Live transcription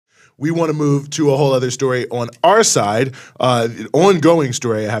we want to move to a whole other story on our side, an ongoing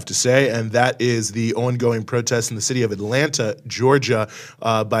story, I have to say, and that is the ongoing protests in the city of Atlanta, Georgia,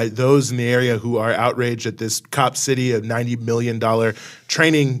 by those in the area who are outraged at this Cop City, a $90 million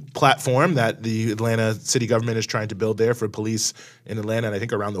training platform that the Atlanta city government is trying to build there for police in Atlanta, and I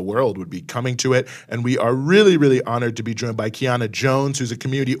think around the world would be coming to it. And we are really, really honored to be joined by Keyanna Jones, who's a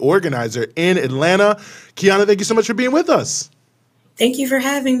community organizer in Atlanta. Keyanna, thank you so much for being with us. Thank you for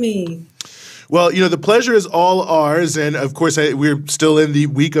having me. Well, the pleasure is all ours. And of course, we're still in the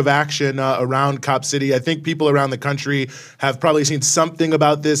week of action around Cop City. I think people around the country have probably seen something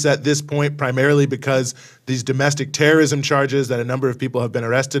about this at this point, primarily because these domestic terrorism charges that a number of people have been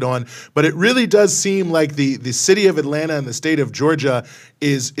arrested on. But it really does seem like the city of Atlanta and the state of Georgia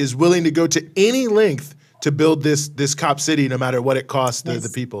is willing to go to any length to build this Cop City, no matter what it costs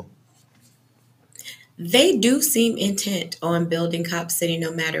the people. They do seem intent on building Cop City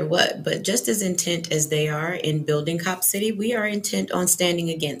no matter what, but just as intent as they are in building Cop City, we are intent on standing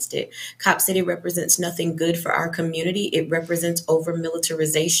against it. Cop City represents nothing good for our community. It represents over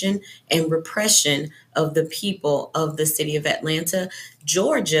militarization and repression of the people of the city of Atlanta,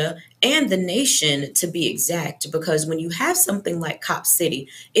 Georgia, and the nation, to be exact, because when you have something like Cop City,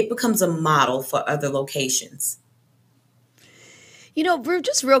 it becomes a model for other locations.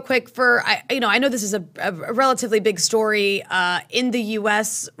 Just real quick I know this is a relatively big story in the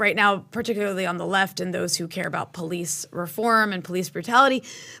U.S. right now, particularly on the left and those who care about police reform and police brutality.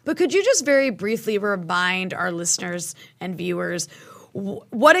 But could you just very briefly remind our listeners and viewers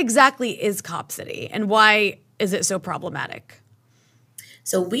what exactly is Cop City and why is it so problematic?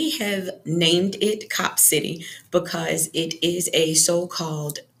 So we have named it Cop City because it is a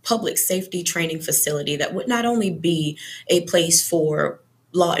so-called public safety training facility that would not only be a place for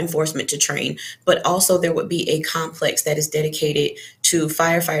law enforcement to train, but also there would be a complex that is dedicated to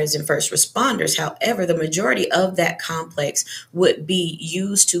firefighters and first responders. However, the majority of that complex would be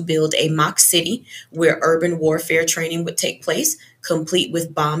used to build a mock city where urban warfare training would take place, complete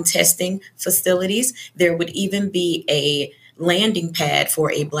with bomb testing facilities. There would even be a landing pad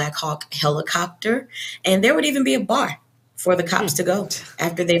for a Black Hawk helicopter, and there would even be a bar for the cops to go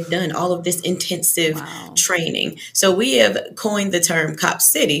after they've done all of this intensive training. So we have coined the term Cop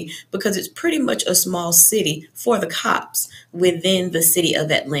City because it's pretty much a small city for the cops within the city of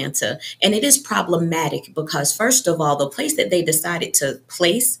Atlanta. And it is problematic because, first of all, the place that they decided to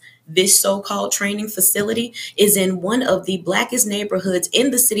place this so-called training facility is in one of the blackest neighborhoods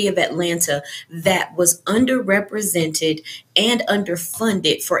in the city of Atlanta that was underrepresented and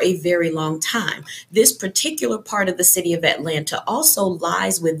underfunded for a very long time. This particular part of the city of Atlanta also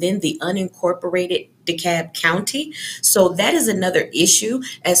lies within the unincorporated DeKalb County. So that is another issue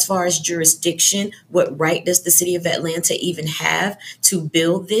as far as jurisdiction. What right does the city of Atlanta even have to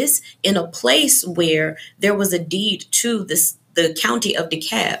build this in a place where there was a deed to the county of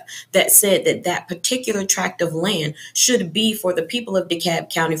DeKalb that said that that particular tract of land should be for the people of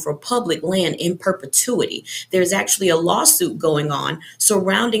DeKalb County for public land in perpetuity. There's actually a lawsuit going on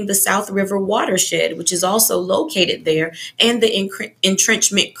surrounding the South River watershed, which is also located there, and the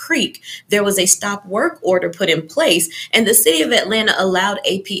entrenchment creek. There was a stop work order put in place, and the city of Atlanta allowed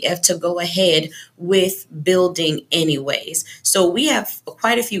APF to go ahead with building anyways. So we have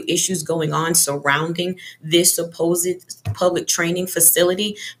quite a few issues going on surrounding this supposed public training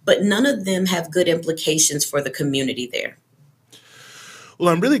facility, but none of them have good implications for the community there. Well,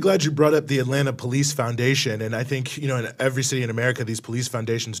 I'm really glad you brought up the Atlanta Police Foundation. And I think, in every city in America, these police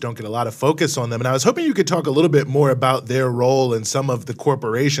foundations don't get a lot of focus on them. And I was hoping you could talk a little bit more about their role and some of the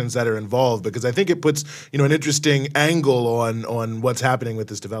corporations that are involved, because I think it puts, an interesting angle on what's happening with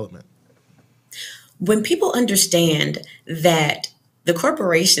this development. When people understand that the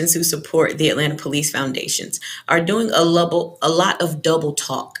corporations who support the Atlanta Police Foundations are doing a lot of double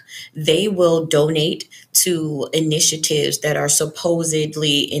talk. They will donate to initiatives that are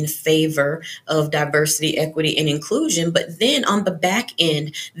supposedly in favor of diversity, equity, and inclusion. But then on the back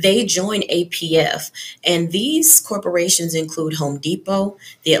end, they join APF. And these corporations include Home Depot,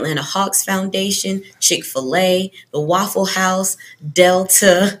 the Atlanta Hawks Foundation, Chick-fil-A, the Waffle House,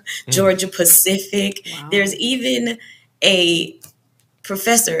 Delta, Georgia Pacific. Wow. There's even a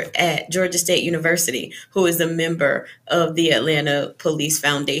professor at Georgia State University who is a member of the Atlanta Police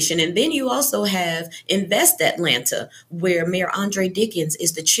Foundation. And then you also have Invest Atlanta, where Mayor Andre Dickens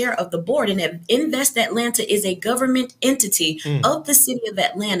is the chair of the board. And Invest Atlanta is a government entity of the city of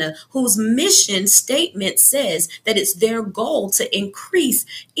Atlanta whose mission statement says that it's their goal to increase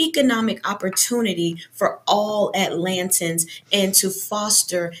economic opportunity for all Atlantans and to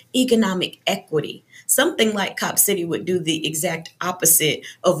foster economic equity. Something like Cop City would do the exact opposite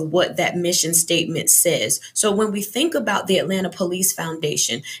of what that mission statement says. So when we think about the Atlanta Police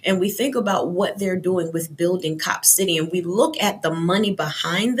Foundation and we think about what they're doing with building Cop City and we look at the money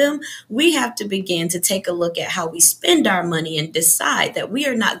behind them, we have to begin to take a look at how we spend our money and decide that we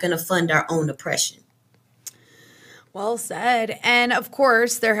are not going to fund our own oppression. Well said. And of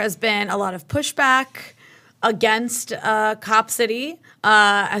course, there has been a lot of pushback against Cop City,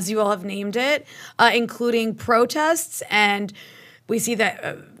 as you all have named it, including protests. And we see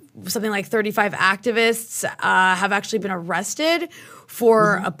that something like 35 activists have actually been arrested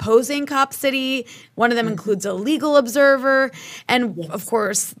for opposing Cop City. One of them includes a legal observer. And of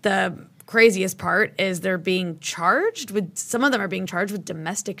course, the craziest part is they're being charged with, some of them are being charged with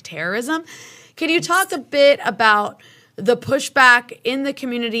domestic terrorism. Can you talk a bit about the pushback in the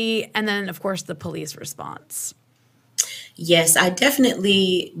community and then, of course, the police response? Yes, I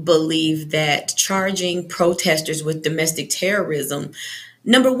definitely believe that charging protesters with domestic terrorism,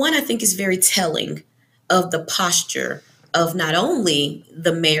 number one, I think is very telling of the posture of not only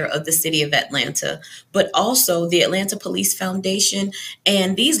the mayor of the city of Atlanta, but also the Atlanta Police Foundation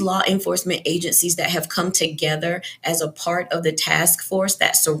and these law enforcement agencies that have come together as a part of the task force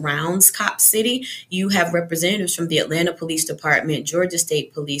that surrounds Cop City. You have representatives from the Atlanta Police Department, Georgia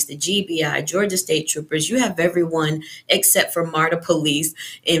State Police, the GBI, Georgia State Troopers. You have everyone except for MARTA Police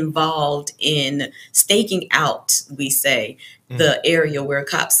involved in staking out, we say, the area where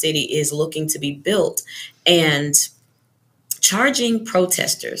Cop City is looking to be built. And charging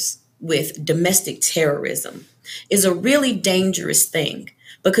protesters with domestic terrorism is a really dangerous thing,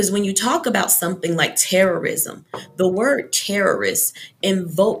 because when you talk about something like terrorism, the word terrorist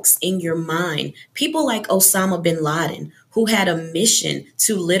invokes in your mind people like Osama bin Laden, who had a mission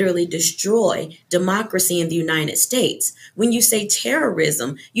to literally destroy democracy in the United States. When you say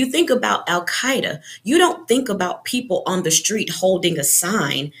terrorism, you think about Al-Qaeda. You don't think about people on the street holding a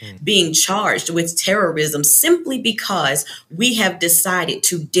sign being charged with terrorism simply because we have decided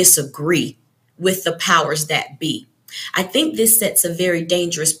to disagree with the powers that be. I think this sets a very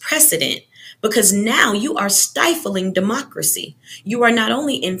dangerous precedent, because now you are stifling democracy. You are not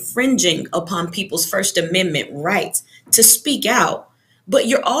only infringing upon people's First Amendment rights to speak out, but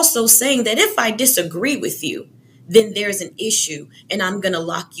you're also saying that if I disagree with you, then there's an issue and I'm going to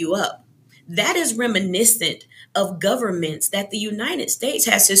lock you up. That is reminiscent of governments that the United States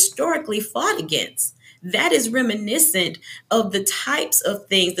has historically fought against. That is reminiscent of the types of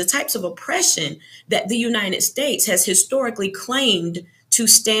things, the types of oppression that the United States has historically claimed to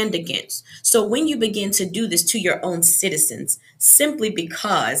stand against. So when you begin to do this to your own citizens, simply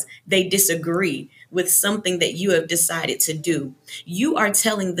because they disagree with something that you have decided to do, you are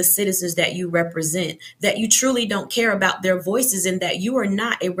telling the citizens that you represent that you truly don't care about their voices and that you are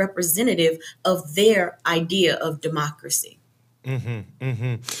not a representative of their idea of democracy.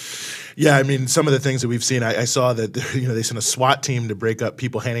 Yeah, I mean, some of the things that we've seen, I saw that, they sent a SWAT team to break up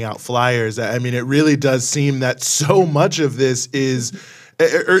people handing out flyers. I mean, it really does seem that so much of this is,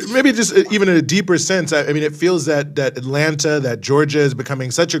 or maybe just even in a deeper sense, I mean, it feels that Atlanta, that Georgia is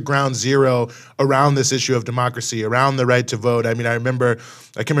becoming such a ground zero around this issue of democracy, around the right to vote. I mean, I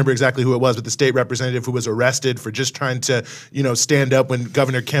can't remember exactly who it was, but the state representative who was arrested for just trying to, stand up when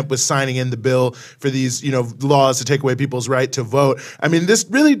Governor Kemp was signing in the bill for these, laws to take away people's right to vote. I mean, this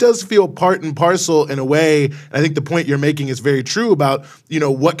really does feel part and parcel in a way. And I think the point you're making is very true about,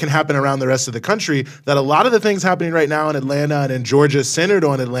 what can happen around the rest of the country, that a lot of the things happening right now in Atlanta and in Georgia centered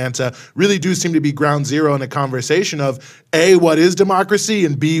on Atlanta really do seem to be ground zero in a conversation of A, what is democracy,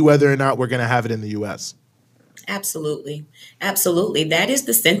 and B, whether or not we're going to have it in the U.S. Absolutely. Absolutely. That is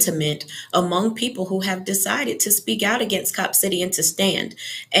the sentiment among people who have decided to speak out against Cop City and to stand.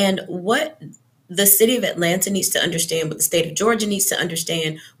 And what the city of Atlanta needs to understand, what the state of Georgia needs to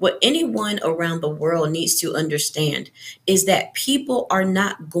understand, what anyone around the world needs to understand is that people are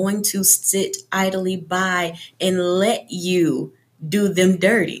not going to sit idly by and let you do them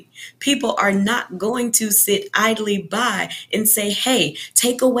dirty. People are not going to sit idly by and say, hey,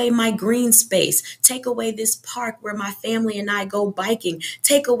 take away my green space, take away this park where my family and I go biking,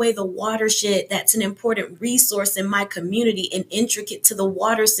 take away the watershed that's an important resource in my community and intricate to the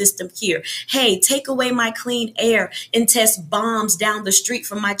water system here. Hey, take away my clean air and test bombs down the street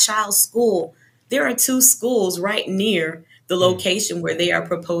from my child's school. There are 2 schools right near the location where they are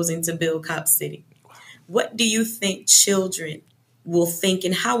proposing to build Cop City. What do you think children will think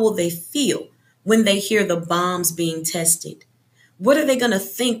and how will they feel when they hear the bombs being tested? What are they going to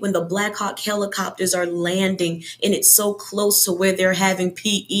think when the Black Hawk helicopters are landing and it's so close to where they're having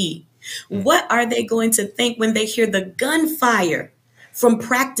PE? What are they going to think when they hear the gunfire from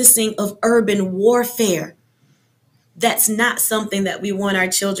practicing of urban warfare. That's not something that we want our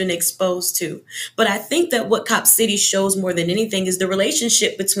children exposed to. But I think that what Cop City shows more than anything is the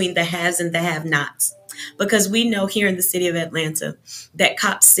relationship between the haves and the have-nots. Because we know here in the city of Atlanta that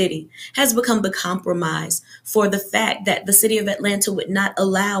Cop City has become the compromise for the fact that the city of Atlanta would not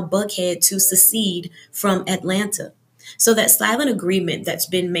allow Buckhead to secede from Atlanta. So that silent agreement that's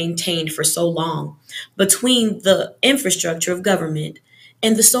been maintained for so long between the infrastructure of government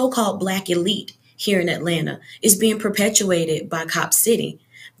and the so-called Black elite here in Atlanta is being perpetuated by Cop City,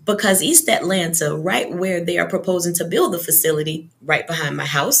 because East Atlanta, right where they are proposing to build the facility, right behind my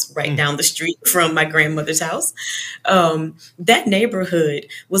house, right down the street from my grandmother's house, that neighborhood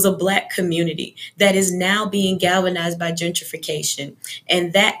was a Black community that is now being galvanized by gentrification.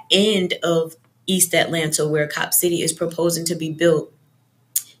 And that end of East Atlanta, where Cop City is proposing to be built,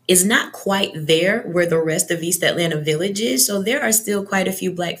 is not quite there where the rest of East Atlanta Village is. So there are still quite a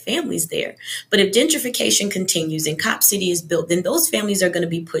few Black families there. But if gentrification continues and Cop City is built, then those families are going to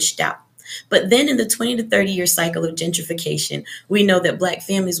be pushed out. But then in the 20 to 30 year cycle of gentrification, we know that Black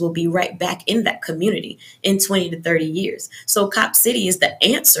families will be right back in that community in 20 to 30 years. So Cop City is the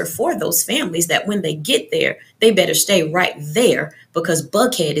answer for those families that when they get there, they better stay right there, because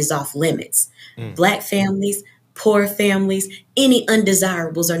Buckhead is off limits. Black families, poor families, any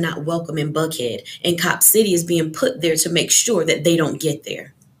undesirables are not welcome in Buckhead. And Cop City is being put there to make sure that they don't get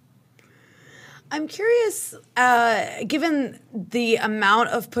there. I'm curious, given the amount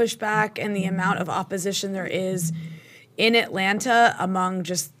of pushback and the amount of opposition there is in Atlanta among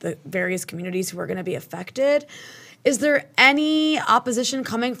just the various communities who are going to be affected, is there any opposition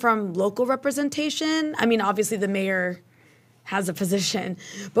coming from local representation? I mean, obviously the mayor has a position,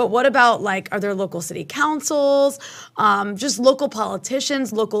 but what about, like, are there local city councils, just local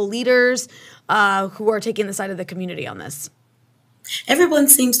politicians, local leaders who are taking the side of the community on this? Everyone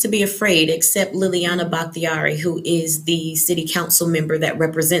seems to be afraid except Liliana Bakhtiari, who is the city council member that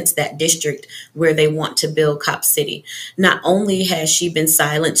represents that district where they want to build Cop City. Not only has she been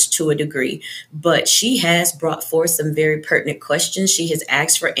silenced to a degree, but she has brought forth some very pertinent questions. She has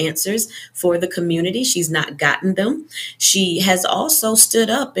asked for answers for the community. She's not gotten them. She has also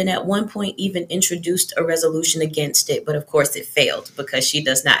stood up and at one point even introduced a resolution against it. But of course it failed because she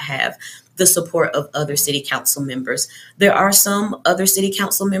does not have the support of other city council members. There are some other city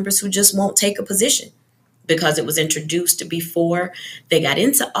council members who just won't take a position because it was introduced before they got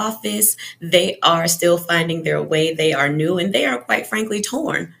into office. They are still finding their way. They are new, and they are quite frankly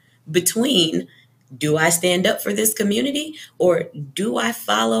torn between, do I stand up for this community, or do I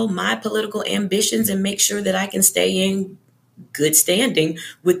follow my political ambitions and make sure that I can stay in good standing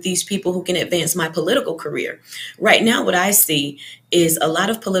with these people who can advance my political career? Right now, what I see is a lot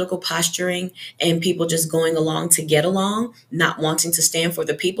of political posturing and people just going along to get along, not wanting to stand for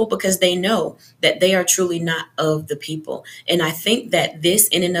the people because they know that they are truly not of the people. And I think that this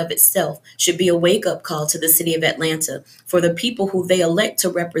in and of itself should be a wake-up call to the city of Atlanta for the people who they elect to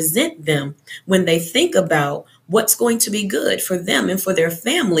represent them when they think about what's going to be good for them and for their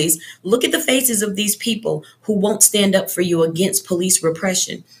families. Look at the faces of these people who won't stand up for you against police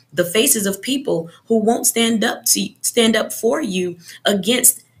repression. The faces of people who won't stand up for you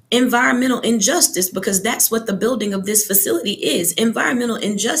against environmental injustice, because that's what the building of this facility is, environmental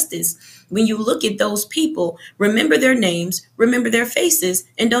injustice. When you look at those people, remember their names, remember their faces,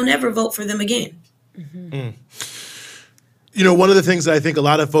 and don't ever vote for them again. You know, one of the things that I think a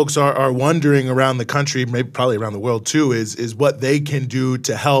lot of folks are wondering around the country, maybe probably around the world too, is what they can do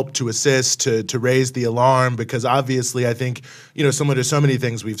to help, to assist, to raise the alarm. Because obviously, I think, you know, similar to so many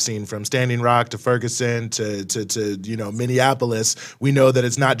things we've seen, from Standing Rock to Ferguson to you know, Minneapolis, we know that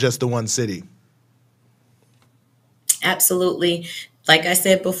it's not just the one city. Absolutely. Like I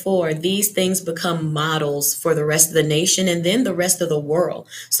said before, these things become models for the rest of the nation and then the rest of the world.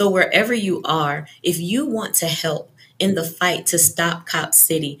 So wherever you are, if you want to help in the fight to stop Cop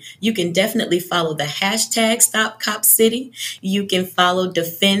City, you can definitely follow the hashtag Stop Cop City. You can follow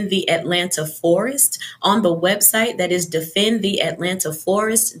Defend the Atlanta Forest on the website, that is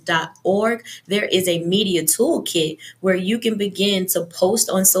defendtheatlantaforest.org. There is a media toolkit where you can begin to post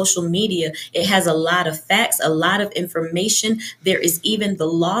on social media. It has a lot of facts, a lot of information. There is even the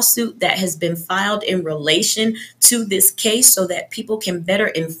lawsuit that has been filed in relation to this case so that people can better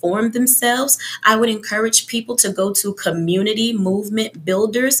inform themselves. I would encourage people to go to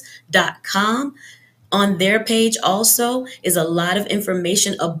communitymovementbuilders.com On their page also is a lot of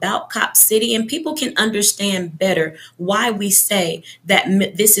information about Cop City, and people can understand better why we say that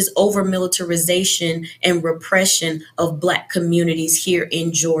this is over militarization and repression of Black communities here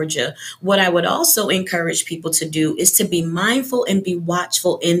in Georgia. What I would also encourage people to do is to be mindful and be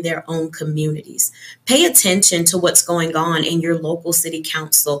watchful in their own communities. Pay attention to what's going on in your local city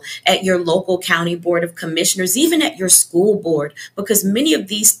council, at your local county board of commissioners, even at your school board, because many of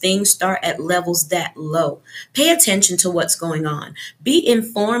these things start at levels that low. Pay attention to what's going on. Be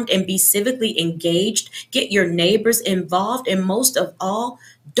informed and be civically engaged. Get your neighbors involved. And most of all,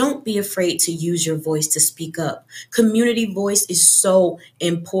 don't be afraid to use your voice to speak up. Community voice is so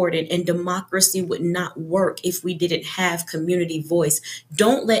important, and democracy would not work if we didn't have community voice.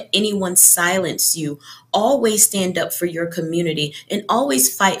 Don't let anyone silence you. Always stand up for your community and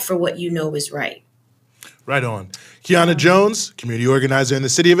always fight for what you know is right. Right on. Keyanna Jones, community organizer in the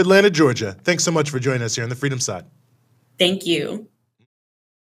city of Atlanta, Georgia. Thanks so much for joining us here on the Freedom Side. Thank you.